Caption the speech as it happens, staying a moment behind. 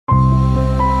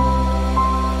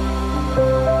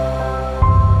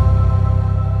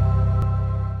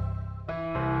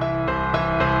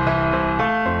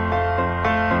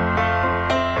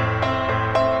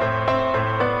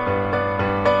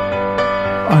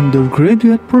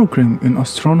Undergraduate program in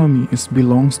astronomy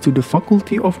belongs to the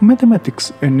Faculty of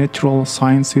Mathematics and Natural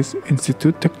Sciences,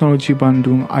 Institut Teknologi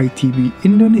Bandung ITB,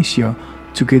 Indonesia,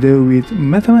 together with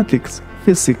mathematics,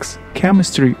 physics,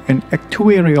 chemistry, and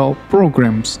actuarial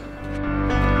programs.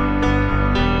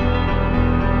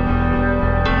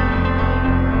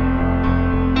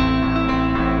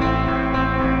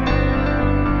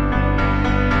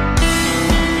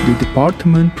 The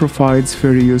department provides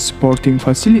various supporting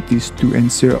facilities to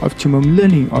ensure optimum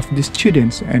learning of the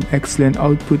students and excellent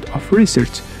output of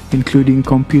research, including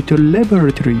computer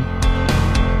laboratory.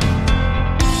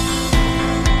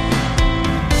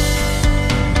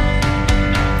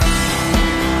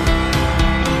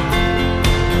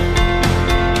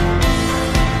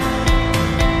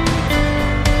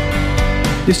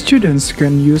 The students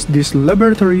can use this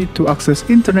laboratory to access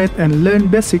internet and learn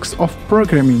basics of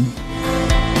programming.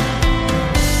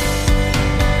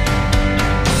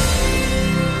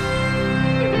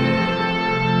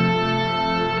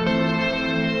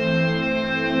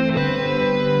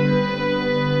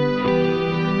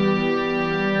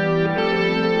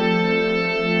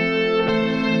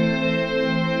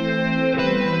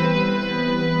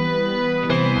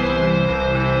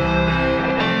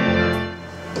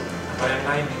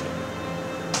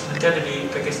 Nanti ada di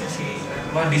package-nya sih,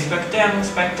 di spek-nya yang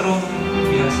spektrum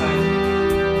biasa.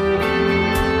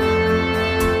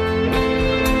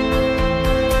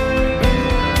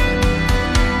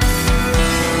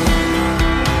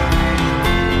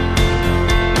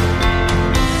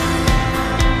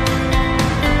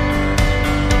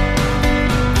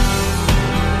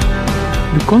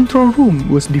 The control room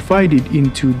was divided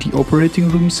into the operating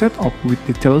room setup with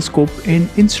the telescope and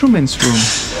instruments room.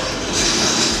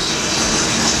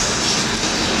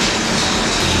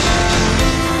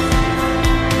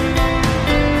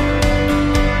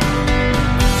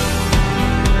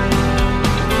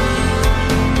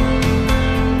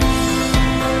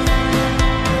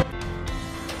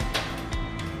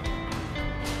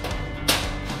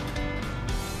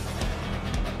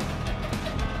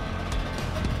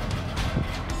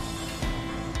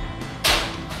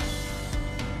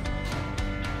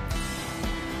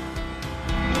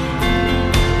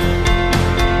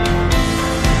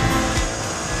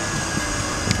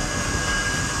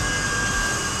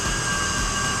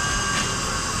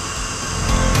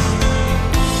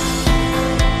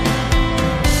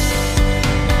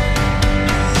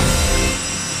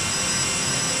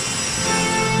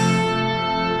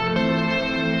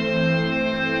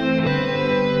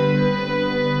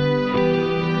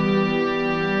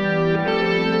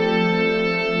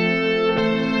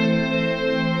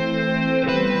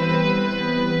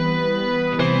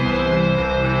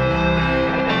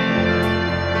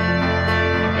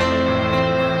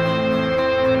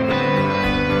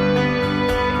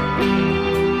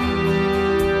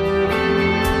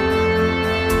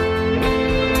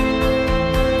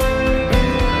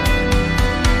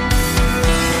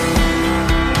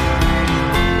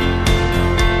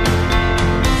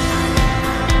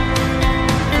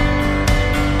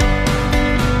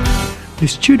 The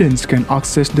students can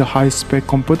access the high-spec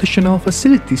computational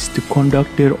facilities to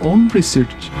conduct their own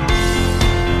research.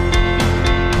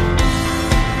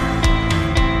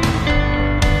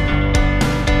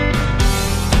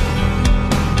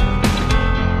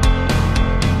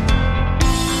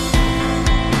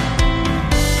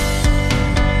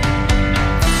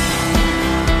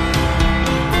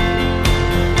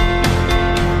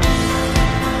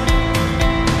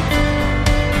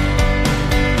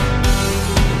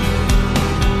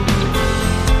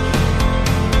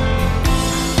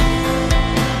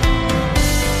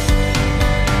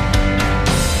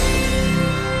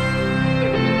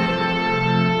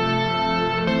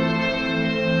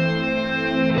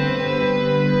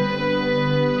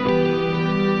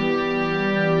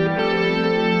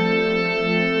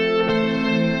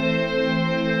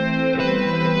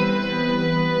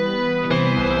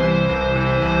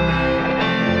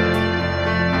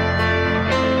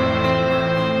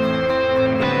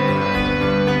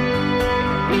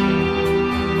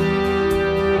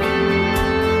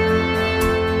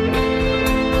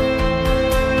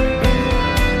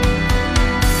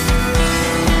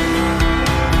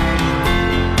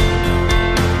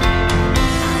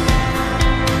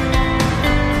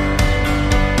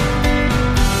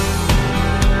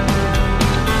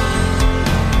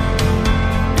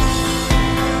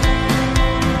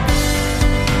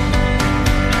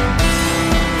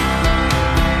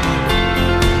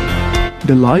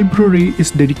 The library is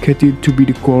dedicated to be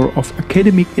the core of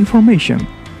academic information.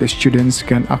 The students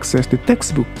can access the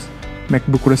textbooks, make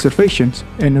book reservations,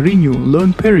 and renew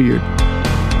loan period.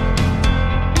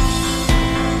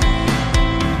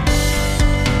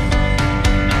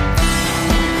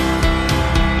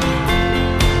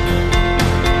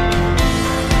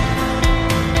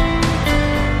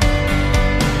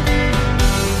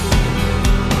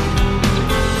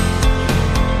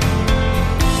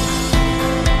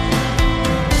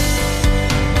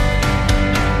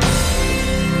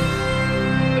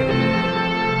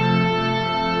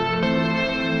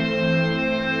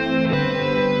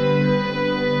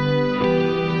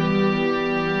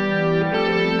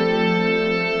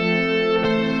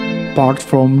 Apart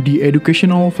from the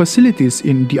educational facilities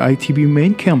in the ITB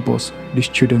main campus, the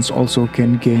students also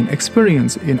can gain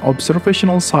experience in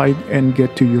observational site and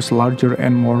get to use larger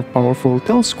and more powerful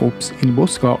telescopes in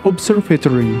Bosca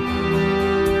Observatory.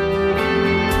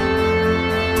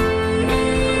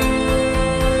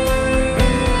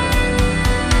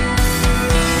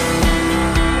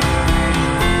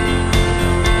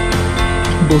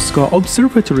 Bosca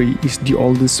Observatory is the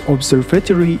oldest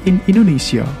observatory in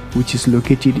Indonesia, which is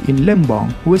located in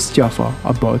Lembang, West Java,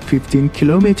 about 15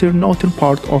 km northern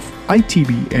part of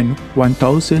ITB and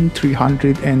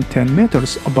 1,310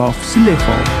 meters above sea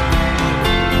level.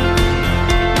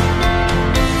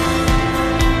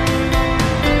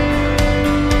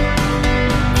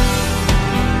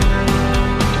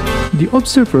 The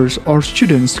observers or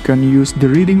students can use the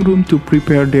reading room to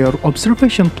prepare their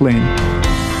observation plan.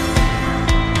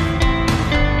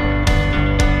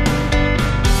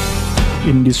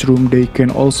 In this room, they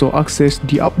can also access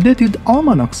the updated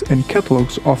almanacs and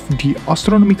catalogs of the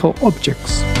astronomical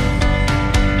objects.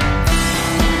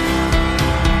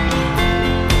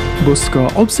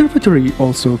 Bosca Observatory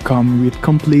also comes with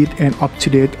complete and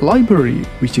up-to-date library,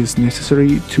 which is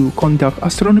necessary to conduct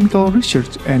astronomical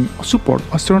research and support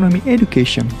astronomy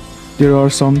education. There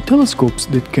are some telescopes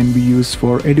that can be used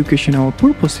for educational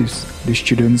purposes. The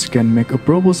students can make a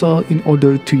proposal in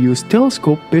order to use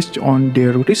telescope based on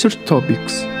their research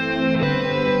topics.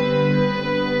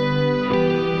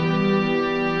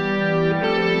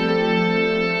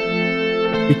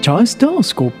 The Child's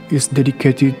telescope is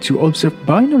dedicated to observe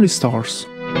binary stars.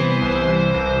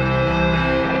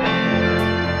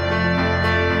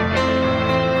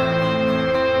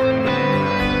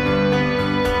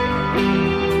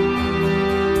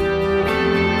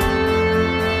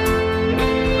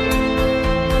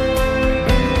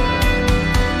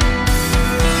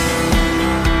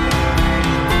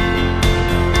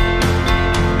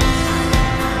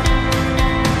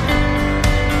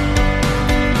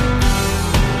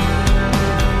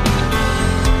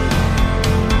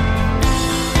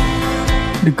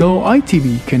 The GO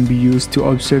ITB can be used to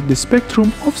observe the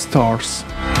spectrum of stars.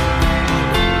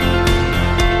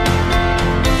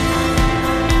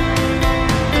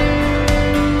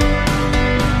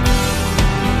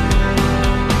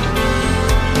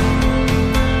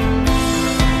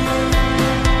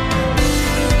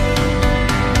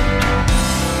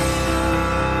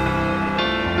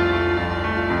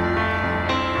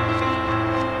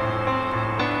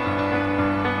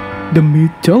 The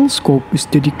MID telescope is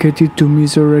dedicated to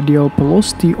measure radial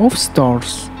velocity of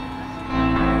stars.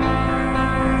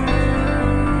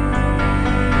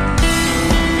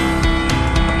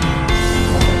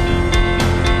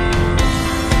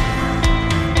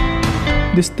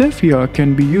 The Stavia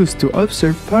can be used to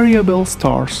observe variable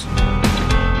stars.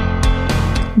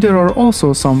 There are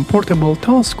also some portable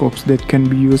telescopes that can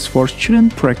be used for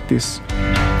student practice.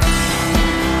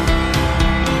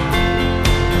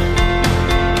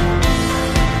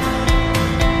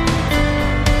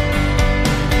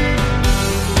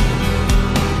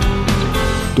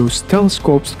 Those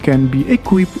telescopes can be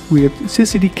equipped with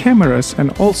CCD cameras and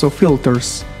also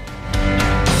filters.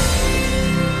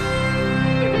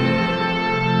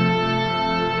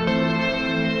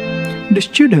 The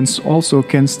students also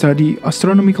can study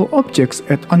astronomical objects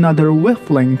at another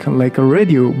wavelength like a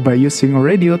radio by using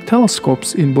radio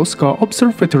telescopes in Bosca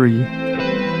Observatory.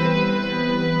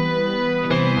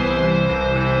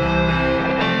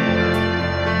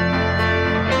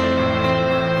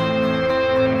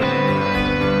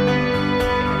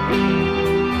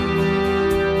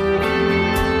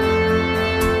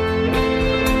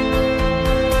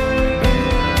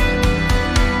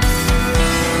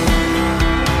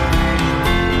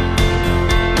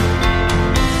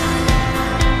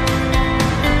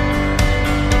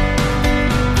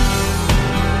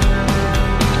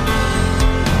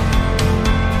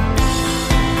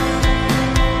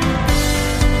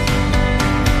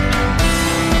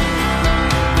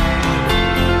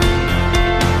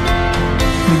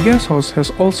 The guest house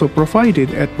has also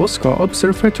provided at Bosca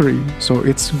Observatory, so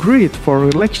it's great for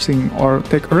relaxing or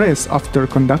take a rest after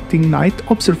conducting night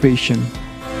observation.